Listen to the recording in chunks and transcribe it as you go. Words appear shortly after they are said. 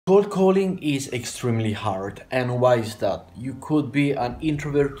Cold calling is extremely hard, and why is that? You could be an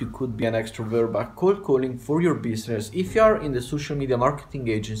introvert, you could be an extrovert, but cold calling for your business, if you are in the social media marketing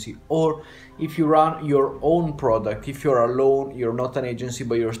agency or if you run your own product, if you're alone, you're not an agency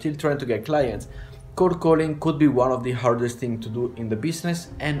but you're still trying to get clients, cold calling could be one of the hardest things to do in the business.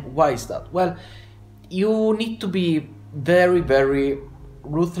 And why is that? Well, you need to be very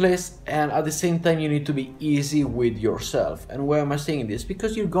ruthless, and at the same time you need to be easy with yourself. And why am I saying this?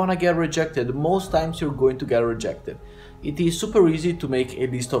 Because you're gonna get rejected. Most times you're going to get rejected. It is super easy to make a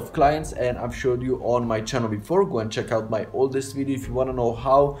list of clients, and I've showed you on my channel before. Go and check out my oldest video if you want to know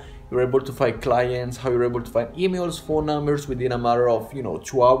how you're able to find clients, how you're able to find emails, phone numbers within a matter of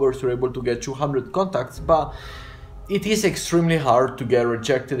 2 hours. You're able to get 200 contacts. But it is extremely hard to get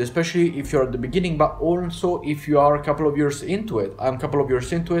rejected, especially if you're at the beginning, but also if you are a couple of years into it. I'm a couple of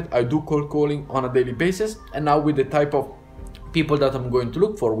years into it. I do cold calling on a daily basis, and now with the type of people that I'm going to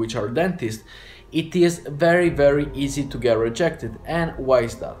look for, which are dentists, it is very easy to get rejected. And why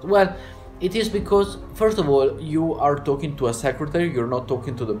is that? Well, it is because, first of all, you are talking to a secretary, you're not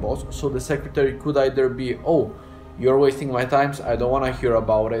talking to the boss. So the secretary could either be, oh, you're wasting my time, I don't want to hear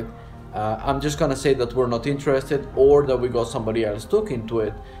about it, I'm just gonna say that we're not interested, or that we got somebody else talking to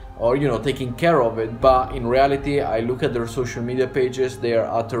it, or taking care of it. But in reality, I look at their social media pages, they are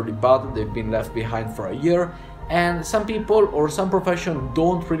utterly bad, they've been left behind for a year. And some people or some profession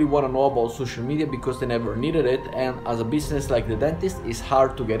don't really want to know about social media because they never needed it, and as a business like the dentist, it's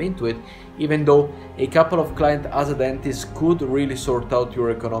hard to get into it, even though a couple of clients as a dentist could really sort out your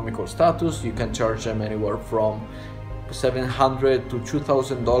economical status. You can charge them anywhere from $700 to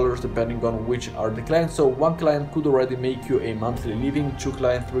 $2,000 depending on which are the clients. So one client could already make you a monthly living, 2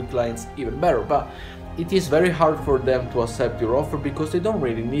 clients, 3 clients, even better. But it is very hard for them to accept your offer because they don't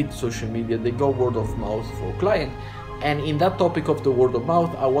really need social media, they go word of mouth for client. And in that topic of the word of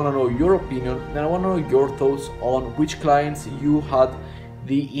mouth, I want to know your opinion, and I want to know your thoughts on which clients you had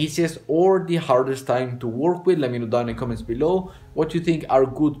the easiest or the hardest time to work with. Let me know down in the comments below what you think are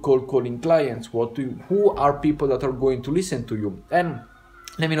good cold calling clients, who are people that are going to listen to you, and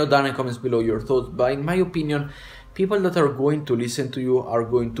let me know down in the comments below your thoughts. But in my opinion, people that are going to listen to you are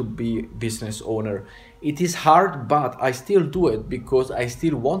going to be business owner. It is hard, but I still do it because I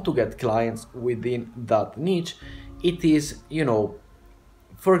still want to get clients within that niche. It is,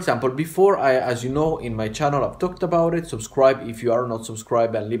 for example, before as you know, in my channel I've talked about it. Subscribe if you are not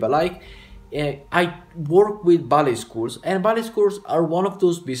subscribed and leave a like. I work with ballet schools, and ballet schools are one of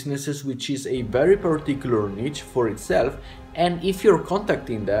those businesses which is a very particular niche for itself. And if you're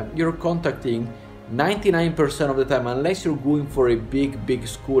contacting them, you're contacting 99% of the time, unless you're going for a big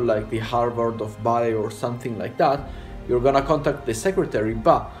school like the Harvard of ballet or something like that, you're gonna contact the secretary.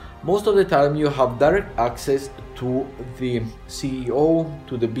 But most of the time you have direct access to the CEO,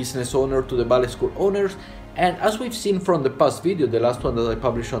 to the business owner, to the ballet school owners. And as we've seen from the past video, the last one that I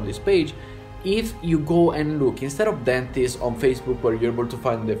published on this page, if you go and look, instead of dentists on Facebook where you're able to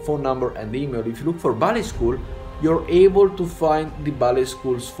find the phone number and the email, if you look for ballet school, you're able to find the ballet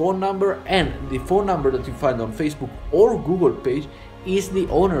school's phone number, and the phone number that you find on Facebook or Google page is the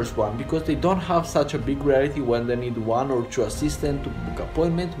owner's one, because they don't have such a big reality when they need 1 or 2 assistants to book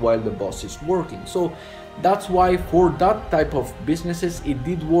appointment while the boss is working. So that's why for that type of businesses it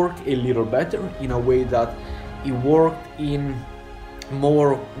did work a little better, in a way that it worked in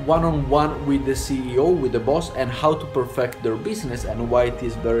more one-on-one with the CEO, with the boss, and how to perfect their business and why it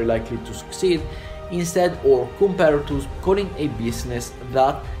is very likely to succeed, instead or compared to calling a business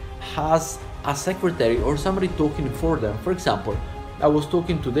that has a secretary or somebody talking for them. For example, I was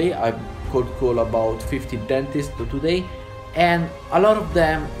talking today, I cold call about 50 dentists today, and a lot of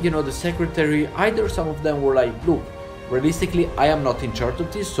them, the secretary, either some of them were like, look, realistically, I am not in charge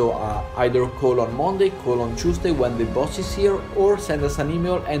of this, so either call on Monday, call on Tuesday when the boss is here, or send us an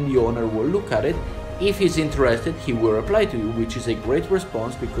email and the owner will look at it. If he's interested, he will reply to you, which is a great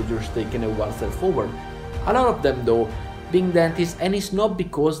response because you're taking it one step forward. A lot of them though, being dentists, and it's not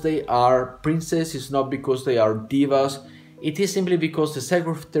because they are princesses, it's not because they are divas, it is simply because the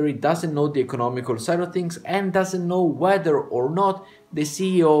secretary doesn't know the economical side of things and doesn't know whether or not the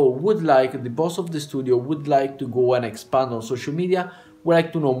CEO would like, the boss of the studio would like to go and expand on social media, would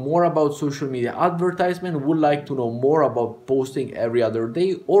like to know more about social media advertisement, would like to know more about posting every other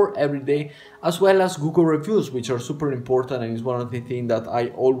day or every day, as well as Google reviews, which are super important and is one of the things that I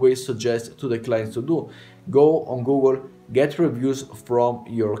always suggest to the clients to do. Go on Google, get reviews from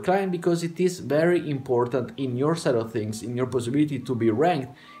your client, because it is very important in your side of things, in your possibility to be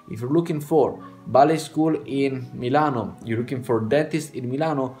ranked. If you're looking for ballet school in Milano, you're looking for dentist in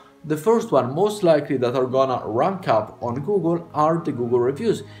Milano, The first one, most likely, that are gonna rank up on Google are the Google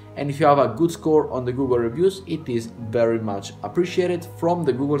reviews. And if you have a good score on the Google reviews, it is very much appreciated from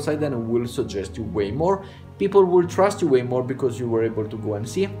the Google side and will suggest you way more. People will trust you way more because you were able to go and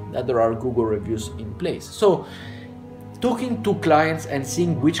see that there are Google reviews in place. So talking to clients and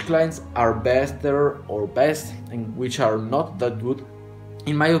seeing which clients are better or best and which are not that good,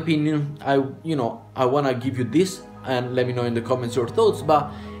 in my opinion, I want to give you this and let me know in the comments your thoughts,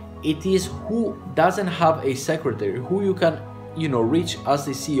 but it is who doesn't have a secretary, who you can reach as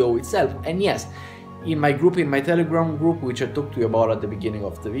the CEO itself. And yes, in my group, in my Telegram group, which I talked to you about at the beginning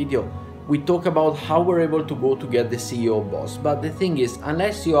of the video, we talk about how we're able to go to get the CEO boss. But the thing is,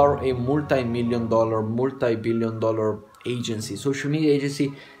 unless you are a multi-million dollar, multi-billion dollar agency, social media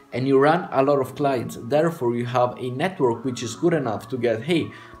agency, and you run a lot of clients, therefore you have a network which is good enough to get, hey,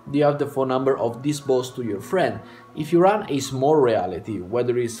 do you have the phone number of this boss to your friend? If you run a small reality,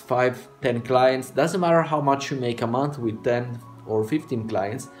 whether it's 5, 10 clients, doesn't matter how much you make a month with 10 or 15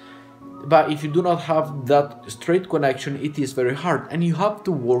 clients, but if you do not have that straight connection, it is very hard, and you have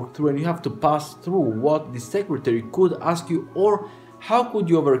to work through and you have to pass through what the secretary could ask you, or how could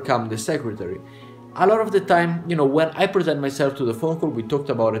you overcome the secretary. A lot of the time, when I present myself to the phone call, we talked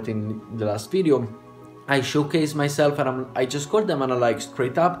about it in the last video, I showcase myself and I just call them and I'm like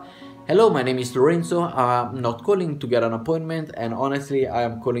straight up, hello, my name is Lorenzo, I'm not calling to get an appointment, and honestly I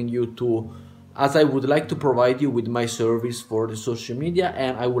am calling you to, as I would like to provide you with my service for the social media,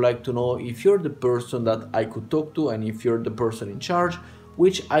 and I would like to know if you're the person that I could talk to and if you're the person in charge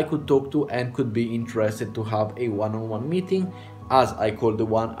which I could talk to and could be interested to have a one-on-one meeting, as I call the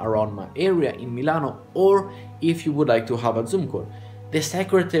one around my area in Milano, or if you would like to have a Zoom call. The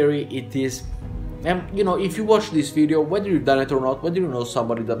secretary, it is, and if you watch this video, whether you've done it or not, whether you know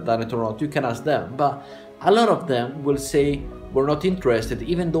somebody that done it or not, you can ask them, but a lot of them will say we're not interested,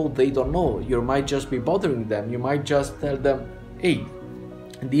 even though they don't know. You might just be bothering them. You might just tell them, hey,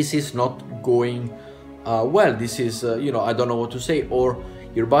 this is not going well, this is I don't know what to say, or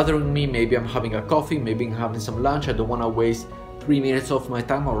you're bothering me, maybe I'm having a coffee, maybe I'm having some lunch, I don't want to waste 3 minutes of my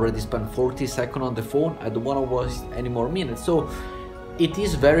time, I already spent 40 seconds on the phone, I don't want to waste any more minutes. So it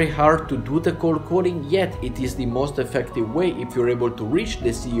is very hard to do the cold calling, yet it is the most effective way if you're able to reach the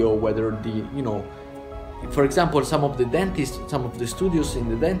CEO, whether for example, some of the dentists, some of the studios in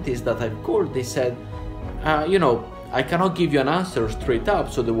the dentist that I've called, they said, I cannot give you an answer straight up.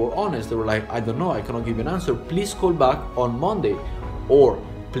 So they were honest, they were like, I don't know, I cannot give you an answer, please call back on Monday, or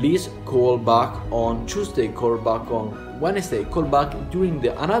please call back on Tuesday, call back on Wednesday, call back during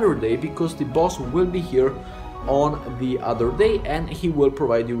another day, because the boss will be here on the other day and he will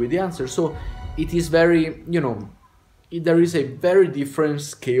provide you with the answer. So it is very, there is a very different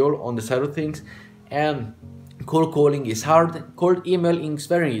scale on the side of things, and cold calling is hard. Cold emailing is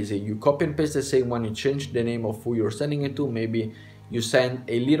very easy. You copy and paste the same one, you change the name of who you're sending it to, maybe you send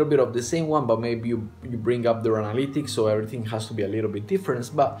a little bit of the same one, but maybe you bring up their analytics, so everything has to be a little bit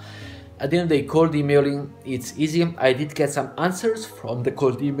different. But at the end of the day, cold emailing, it's easy. I did get some answers from the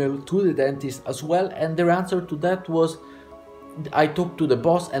cold email to the dentist as well, and their answer to that was, I talked to the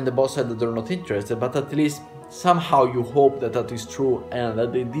boss and the boss said that they're not interested, but at least somehow you hope that that is true and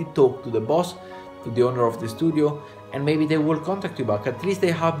that they did talk to the boss, to the owner of the studio, and maybe they will contact you back. At least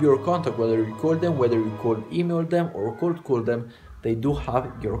they have your contact, whether you call them, whether you cold email them or cold call them, they do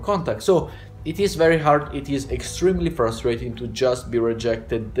have your contact. So it is very hard, it is extremely frustrating to just be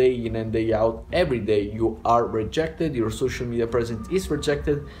rejected day in and day out. Every day you are rejected, your social media presence is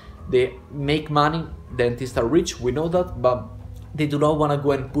rejected. They make money, dentists are rich, we know that, but they do not want to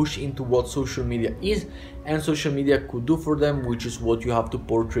go and push into what social media is and social media could do for them, which is what you have to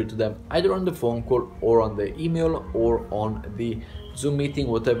portray to them, either on the phone call or on the email or on the Zoom meeting,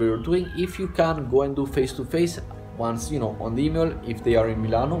 whatever you're doing. If you can, go and do face-to-face. Once, on the email, if they are in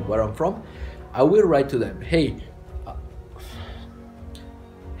Milano, where I'm from, I will write to them, hey,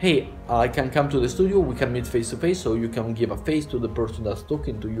 I can come to the studio, we can meet face-to-face, so you can give a face to the person that's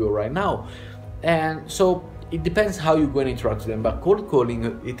talking to you right now. And so it depends how you're going to interact with them, but cold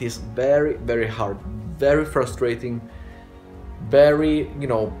calling, it is very, very hard, very frustrating, very,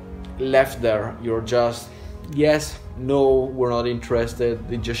 left there. You're just, yes, no, we're not interested,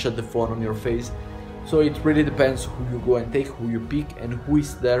 they just shut the phone on your face. So it really depends who you go and take, who you pick, and who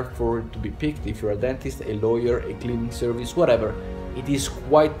is there for it to be picked. If you're a dentist, a lawyer, a cleaning service, whatever, it is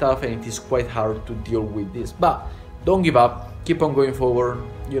quite tough and it is quite hard to deal with this. But don't give up, keep on going forward,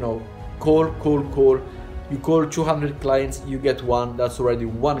 call. You call 200 clients, you get one, that's already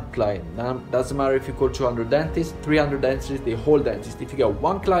one client. Now, doesn't matter if you call 200 dentists, 300 dentists, the whole dentist. If you get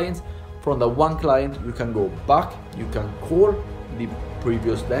one client, from the one client, you can go back, you can call, the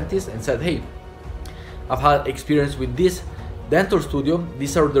previous dentist and said, hey, I've had experience with this dental studio,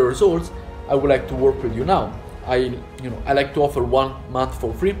 these are the results, I would like to work with you now. I like to offer 1 month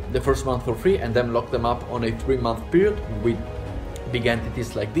for free, the first month for free, and then lock them up on a 3-month period with big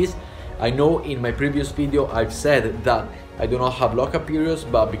entities like this. I know in my previous video I've said that I do not have lockup periods,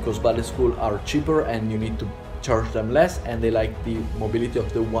 but because ballet school are cheaper and you need to charge them less and they like the mobility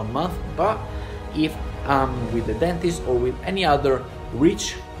of the 1 month. But if I'm with the dentist or with any other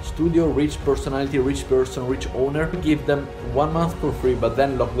rich studio, rich personality, rich person, rich owner, give them 1 month for free, but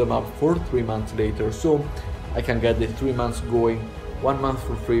then lock them up for 3 months later, so I can get the 3 months going 1 month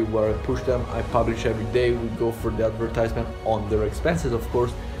for free, where I push them, I publish every day, we go for the advertisement on their expenses of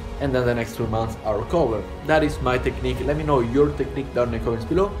course, and then the next 3 months are covered. That is my technique. Let me know your technique down in the comments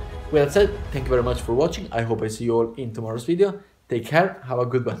below. With that said, thank you very much for watching. I hope I see you all in tomorrow's video. Take care, have a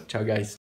good one. Ciao guys.